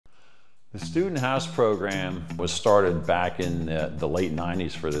The Student House program was started back in the late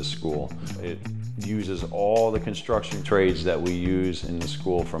 90s for this school. It uses all the construction trades that we use in the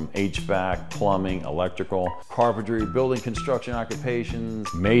school, from HVAC, plumbing, electrical, carpentry, building construction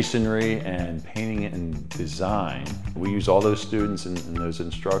occupations, masonry, and painting and design. We use all those students and those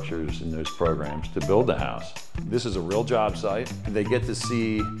instructors in those programs to build the house. This is a real job site. They get to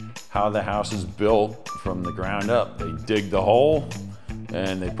see how the house is built from the ground up. They dig the hole,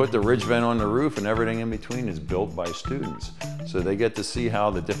 and they put the ridge vent on the roof, and everything in between is built by students. So they get to see how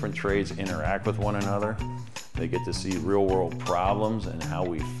the different trades interact with one another. They get to see real world problems and how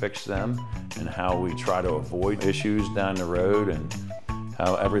we fix them, and how we try to avoid issues down the road, and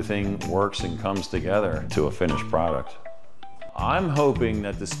how everything works and comes together to a finished product. I'm hoping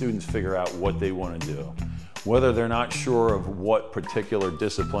that the students figure out what they want to do. Whether they're not sure of what particular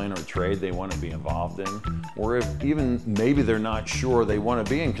discipline or trade they want to be involved in, or if even maybe they're not sure they want to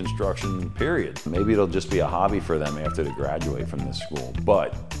be in construction, period. Maybe it'll just be a hobby for them after they graduate from this school.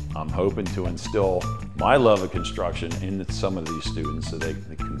 But I'm hoping to instill my love of construction in some of these students so they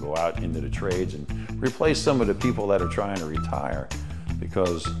can go out into the trades and replace some of the people that are trying to retire,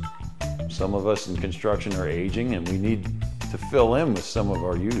 because some of us in construction are aging and we need to fill in with some of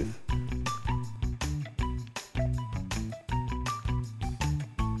our youth.